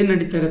ಬೆಲ್ಮೌಂಟಲ್ಲಿ ಏನು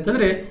ನಡೀತಾ ಇರುತ್ತೆ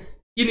ಅಂದರೆ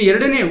ಇನ್ನು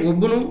ಎರಡನೇ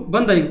ಒಬ್ಬನು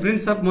ಬಂದ, ಈಗ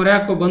ಪ್ರಿನ್ಸ್ ಆಫ್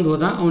ಮೊರಾಕೊ ಬಂದು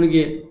ಹೋದ.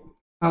 ಅವನಿಗೆ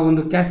ಆ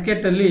ಒಂದು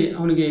ಕ್ಯಾಸ್ಕೆಟಲ್ಲಿ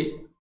ಅವನಿಗೆ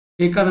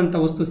ಬೇಕಾದಂಥ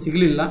ವಸ್ತು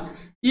ಸಿಗಲಿಲ್ಲ.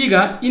 ಈಗ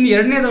ಇನ್ನು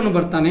ಎರಡನೇದವನು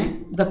ಬರ್ತಾನೆ,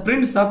 ದ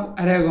ಪ್ರಿನ್ಸ್ ಆಫ್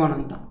ಅರಾಗಾನ್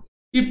ಅಂತ.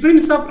 ಈ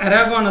ಪ್ರಿನ್ಸ್ ಆಫ್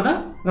ಅರಾಗಾನದ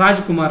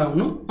ರಾಜ್ಕುಮಾರ್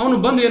ಅವನು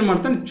ಬಂದು ಏನು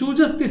ಮಾಡ್ತಾನೆ,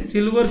 ಚೂಸಸ್ ದಿ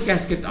ಸಿಲ್ವರ್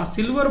ಕ್ಯಾಸ್ಕೆಟ್, ಆ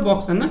ಸಿಲ್ವರ್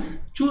ಬಾಕ್ಸನ್ನು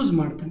ಚೂಸ್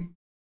ಮಾಡ್ತಾನೆ.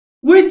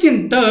 Which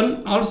in turn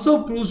also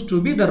proves to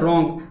B the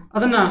wrong.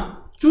 ಅದನ್ನು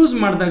ಚೂಸ್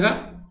ಮಾಡಿದಾಗ,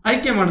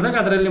 ಆಯ್ಕೆ ಮಾಡಿದಾಗ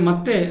ಅದರಲ್ಲಿ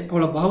ಮತ್ತೆ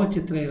ಅವಳ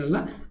ಭಾವಚಿತ್ರ ಇರಲ್ಲ.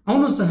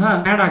 ಅವನು ಸಹ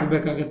ಆ್ಯಡ್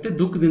ಆಗಬೇಕಾಗತ್ತೆ,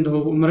 ದುಃಖದಿಂದ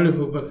ಮರಳಿ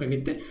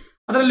ಹೋಗಬೇಕಾಗುತ್ತೆ.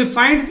 ಅದರಲ್ಲಿ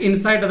ಫೈಂಡ್ಸ್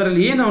ಇನ್ಸೈಡ್,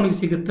 ಅದರಲ್ಲಿ ಏನು ಅವನಿಗೆ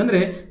ಸಿಗುತ್ತೆ ಅಂದರೆ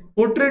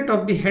portrait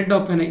of the head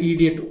of N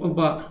idiot,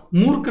 ಒಬ್ಬ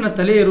ಮೂರ್ಖನ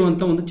ತಲೆ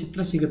ಇರುವಂಥ ಒಂದು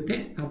ಚಿತ್ರ ಸಿಗುತ್ತೆ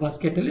ಆ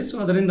ಬಾಸ್ಕೆಟಲ್ಲಿ. ಸೊ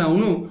ಅದರಿಂದ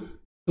ಅವನು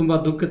ತುಂಬ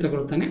ದುಃಖ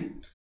ತಗೊಳ್ತಾನೆ.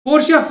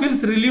 ಪೋರ್ಷಿಯಾ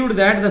feels relieved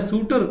that the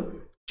ಸೂಟರ್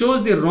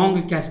chose the wrong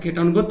casket.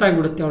 ಅವ್ನಿಗೆ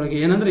ಗೊತ್ತಾಗ್ಬಿಡುತ್ತೆ ಅವಳಿಗೆ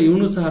ಏನಂದರೆ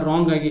ಇವನು ಸಹ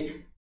ರಾಂಗ್ ಆಗಿ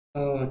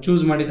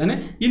ಚೂಸ್ ಮಾಡಿದ್ದಾನೆ,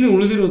 ಇನ್ನು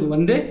ಉಳಿದಿರೋದು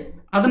ಒಂದೇ.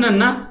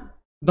 ಅದನ್ನು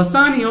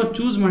ಬಸಾನಿಯೋ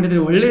ಚೂಸ್ ಮಾಡಿದರೆ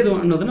ಒಳ್ಳೆಯದು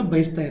ಅನ್ನೋದನ್ನು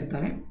ಬಯಸ್ತಾ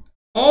ಇರ್ತಾಳೆ.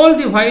 All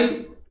the while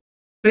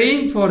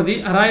praying for the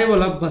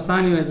arrival of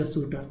ಬಸಾನಿಯೋ as a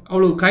ಸೂಟರ್.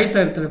 ಅವಳು ಕಾಯ್ತಾ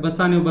ಇರ್ತಾಳೆ,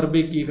 ಬಸಾನಿಯೋ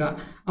ಬರಬೇಕೀಗ,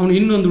 ಅವನು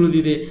ಇನ್ನೊಂದು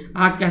ಉಳಿದಿದೆ,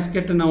 ಆ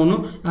ಕ್ಯಾಸ್ಕೆಟನ್ನು ಅವನು,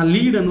 ಆ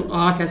ಲೀಡನ್ನು,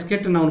 ಆ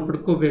ಕ್ಯಾಸ್ಕೆಟನ್ನು ಅವನು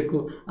ಪಡ್ಕೋಬೇಕು,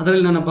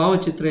 ಅದರಲ್ಲಿ ನನ್ನ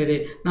ಭಾವಚಿತ್ರ ಇದೆ,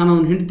 ನಾನು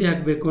ಅವನು ಹೆಂಡತಿ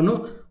ಆಗಬೇಕು ಅನ್ನೋ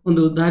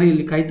ಒಂದು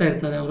ದಾರಿಯಲ್ಲಿ ಕಾಯ್ತಾ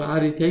ಇರ್ತಾಳೆ. ಅವರು ಆ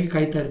ರೀತಿಯಾಗಿ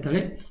ಕಾಯ್ತಾ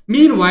ಇರ್ತಾಳೆ.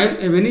 ಮೀನ್ ವೈಲ್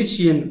ಎ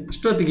ವೆನಿಷಿಯನ್,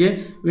 ಅಷ್ಟೊತ್ತಿಗೆ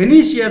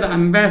ವೆನಿಷಿಯಾದ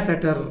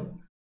ಅಂಬಾಸಡರ್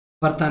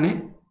ಬರ್ತಾನೆ.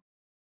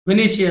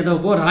 ವೆನಿಷಿಯಾದ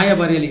ಒಬ್ಬ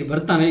ರಾಯಭಾರಿ ಅಲ್ಲಿಗೆ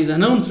ಬರ್ತಾನೆ. Is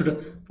announced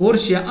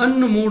ಪೋರ್ಷಿಯಾ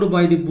ಅನ್ಮೂವ್ಡ್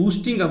by the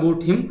boosting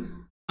about him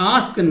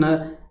ask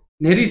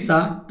ನೆರಿಸಾ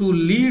to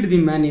lead the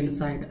man in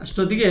side.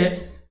 ಅಷ್ಟೊತ್ತಿಗೆ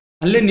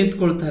ಅಲ್ಲೇ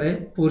ನಿಂತ್ಕೊಳ್ತಾರೆ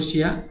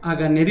ಪೋರ್ಷಿಯಾ.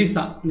 ಆಗ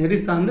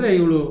ನೆರಿಸಾ ಅಂದರೆ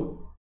ಇವಳು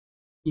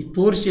ಈ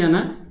ಪೋರ್ಷಿಯಾನ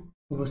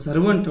ಒಬ್ಬ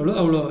ಸರ್ವೆಂಟ್,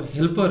 ಅವಳು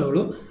ಹೆಲ್ಪರ್,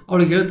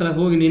 ಅವಳಿಗೆ ಹೇಳ್ತಾಳೆ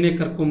ಹೋಗಿ ನೀನೇ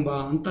ಕರ್ಕೊಂಬ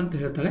ಅಂತ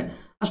ಹೇಳ್ತಾಳೆ.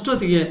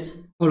 ಅಷ್ಟೊತ್ತಿಗೆ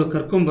ಅವಳು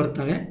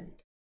ಕರ್ಕೊಂಬರ್ತಾಳೆ.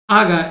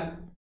 ಆಗ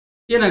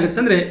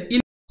ಏನಾಗುತ್ತೆ ಅಂದರೆ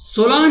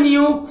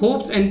ಸೊಲಾನಿಯೋ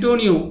ಹೋಪ್ಸ್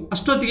ಆಂಟೋನಿಯೋ,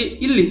 ಅಷ್ಟೊತ್ತಿಗೆ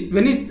ಇಲ್ಲಿ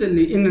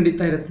ವೆನಿಸಲ್ಲಿ ಏನು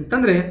ನಡೀತಾ ಇರುತ್ತೆ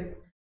ಅಂತಂದರೆ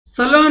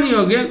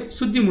ಸೊಲಾನಿಯೋಗೆ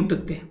ಸುದ್ದಿ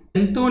ಮುಟ್ಟುತ್ತೆ.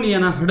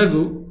 ಆಂಟೋನಿಯನ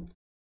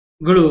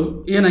ಹಡಗುಗಳು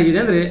ಏನಾಗಿದೆ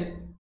ಅಂದರೆ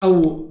ಅವು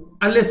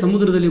ಅಲ್ಲೇ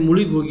ಸಮುದ್ರದಲ್ಲಿ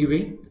ಮುಳುಗಿ ಹೋಗಿವೆ,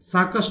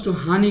 ಸಾಕಷ್ಟು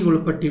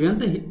ಹಾನಿಗೊಳಪಟ್ಟಿವೆ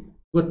ಅಂತ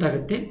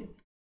ಗೊತ್ತಾಗುತ್ತೆ.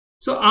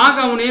 ಸೊ ಆಗ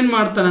ಅವನೇನು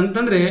ಮಾಡ್ತಾನೆ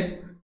ಅಂತಂದರೆ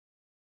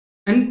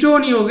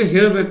ಆಂಟೋನಿಯೋಗೆ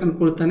ಹೇಳಬೇಕು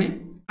ಅಂದ್ಕೊಳ್ತಾನೆ.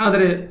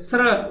 ಆದರೆ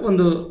ಸರಳ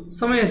ಒಂದು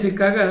ಸಮಯ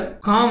ಸಿಕ್ಕಾಗ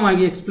ಕಾಮ್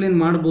ಆಗಿ ಎಕ್ಸ್ಪ್ಲೇನ್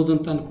ಮಾಡ್ಬೋದು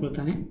ಅಂತ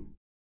ಅಂದ್ಕೊಳ್ತಾನೆ.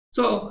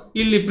 ಸೊ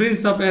ಇಲ್ಲಿ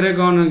ಪ್ರಿನ್ಸ್ ಆಫ್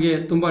ಅರಾಗಾನ್ಗೆ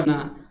ತುಂಬ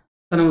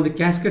ತನ್ನ ಒಂದು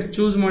ಕ್ಯಾಸ್ಕೆಟ್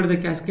ಚೂಸ್ ಮಾಡಿದ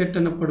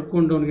ಕ್ಯಾಸ್ಕೆಟನ್ನು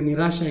ಪಡ್ಕೊಂಡು ಅವನಿಗೆ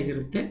ನಿರಾಶೆ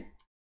ಆಗಿರುತ್ತೆ.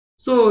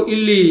 ಸೊ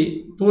ಇಲ್ಲಿ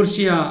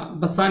ಪೋರ್ಷಿಯಾ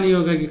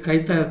ಬಸಾನಿಯೋಗಾಗಿ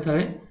ಕಾಯ್ತಾ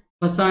ಇರ್ತಾಳೆ.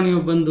 ಬಸಾನಿಯೋ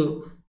ಬಂದು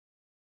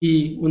ಈ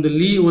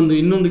ಒಂದು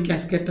ಇನ್ನೊಂದು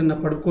ಕ್ಯಾಸ್ಕೆಟನ್ನು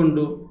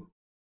ಪಡ್ಕೊಂಡು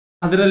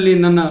ಅದರಲ್ಲಿ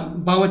ನನ್ನ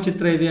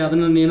ಭಾವಚಿತ್ರ ಇದೆ,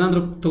 ಅದನ್ನು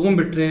ಏನಾದರೂ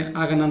ತೊಗೊಂಡ್ಬಿಟ್ರೆ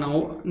ಆಗ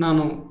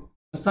ನಾನು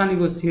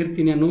ಬಸಾನಿಗೋ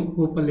ಸೇರ್ತೀನಿ ಅನ್ನೋ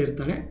ಹೋಪಲ್ಲಿ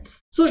ಇರ್ತಾಳೆ.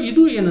 ಸೊ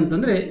ಇದು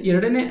ಏನಂತಂದರೆ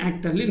ಎರಡನೇ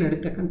ಆ್ಯಕ್ಟಲ್ಲಿ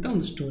ನಡೀತಕ್ಕಂಥ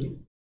ಒಂದು story.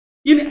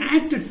 In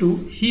Act 2,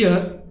 here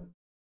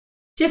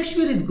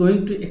Shakespeare is going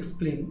to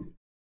explain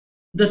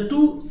the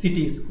two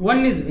cities.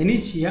 One is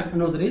Venetia,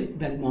 another is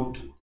Belmont.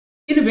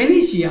 In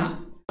Venetia,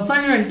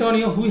 Bassanio and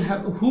Antonio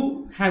who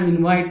have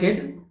invited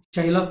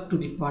Shylock to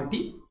the party,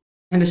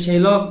 and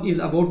Shylock is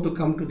about to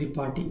come to the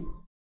party.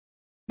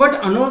 But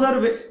another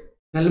way,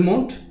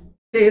 Belmont,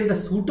 there the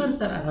suitors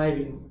are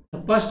arriving.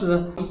 The first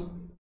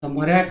the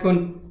Moroccan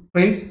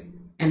prince,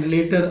 and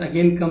later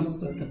again comes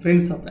the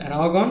Prince of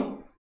Aragon.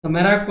 The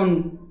Moroccan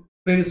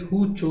prince who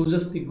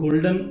chooses the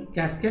golden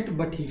casket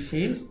but he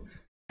fails,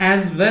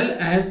 as well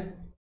as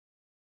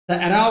the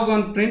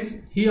Aragon prince,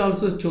 he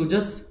also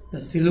chooses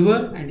the silver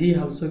and he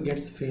also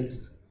gets fails.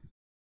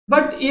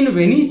 But in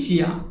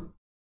Venetia,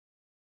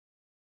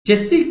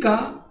 Jessica,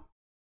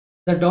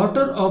 the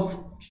daughter of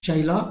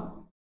Shylock,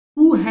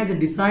 who has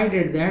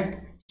decided that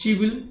she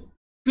will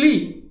flee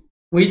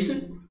with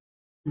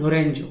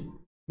Lorenzo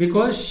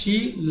because she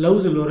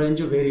loves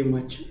Lorenzo very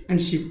much, and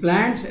she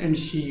plans and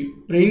she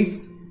brings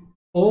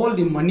all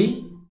the money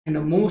and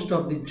most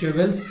of the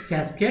jewels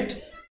casket,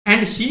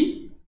 and she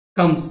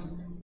comes.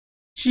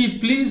 She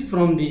flees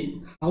from the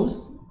house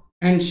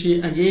and she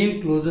again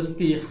closes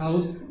the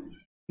house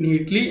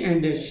neatly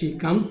and she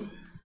comes.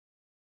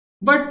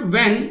 But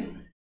when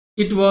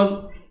it was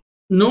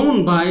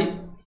known by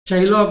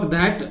Shylock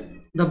that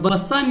the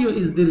Bassanio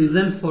is the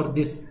reason for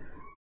this,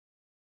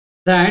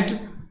 that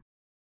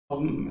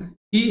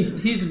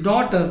his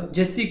daughter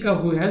Jessica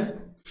who has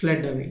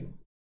fled away.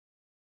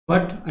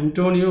 But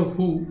Antonio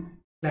who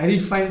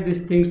clarifies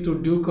these things to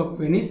Duke of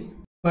Venice,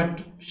 but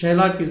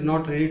Shylock is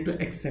not ready to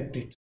accept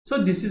it. So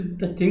this is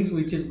the things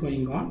which is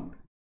going on.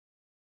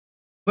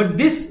 But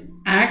this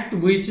act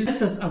which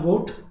tells us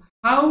about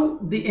how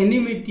the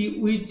enmity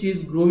which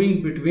is growing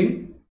between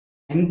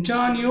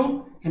Antonio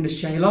and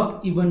Shylock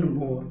even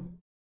more.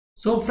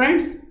 So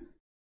friends,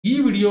 ಈ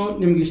video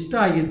ನಿಮ್ಗೆ ಇಷ್ಟ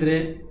ಆಗಿದ್ರೆ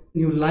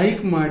ನೀವು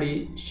like ಮಾಡಿ,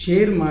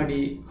 share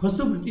ಮಾಡಿ,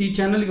 ಈ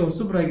ಚಾನಲ್ಗೆ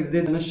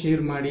ಹೊಸಬರಾಗಿದ್ದರೆ ಅದನ್ನು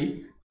ಶೇರ್ ಮಾಡಿ,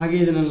 ಹಾಗೆ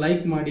ಇದನ್ನು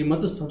ಲೈಕ್ ಮಾಡಿ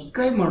ಮತ್ತು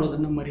ಸಬ್ಸ್ಕ್ರೈಬ್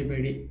ಮಾಡೋದನ್ನು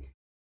ಮರಿಬೇಡಿ.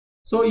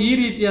 ಸೊ ಈ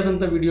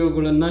ರೀತಿಯಾದಂಥ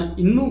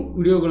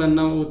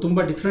ವಿಡಿಯೋಗಳನ್ನು ತುಂಬ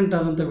ಡಿಫ್ರೆಂಟ್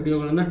ಆದಂಥ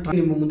ವಿಡಿಯೋಗಳನ್ನು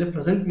ನಿಮ್ಮ ಮುಂದೆ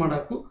ಪ್ರೆಸೆಂಟ್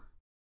ಮಾಡೋಕ್ಕೂ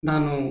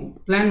ನಾನು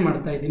ಪ್ಲ್ಯಾನ್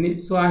ಮಾಡ್ತಾ ಇದ್ದೀನಿ.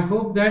 So I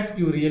hope that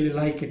you really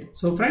like it.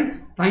 So friend,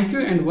 thank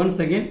you, and once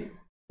again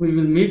we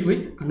will meet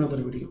with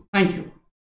another video. Thank you.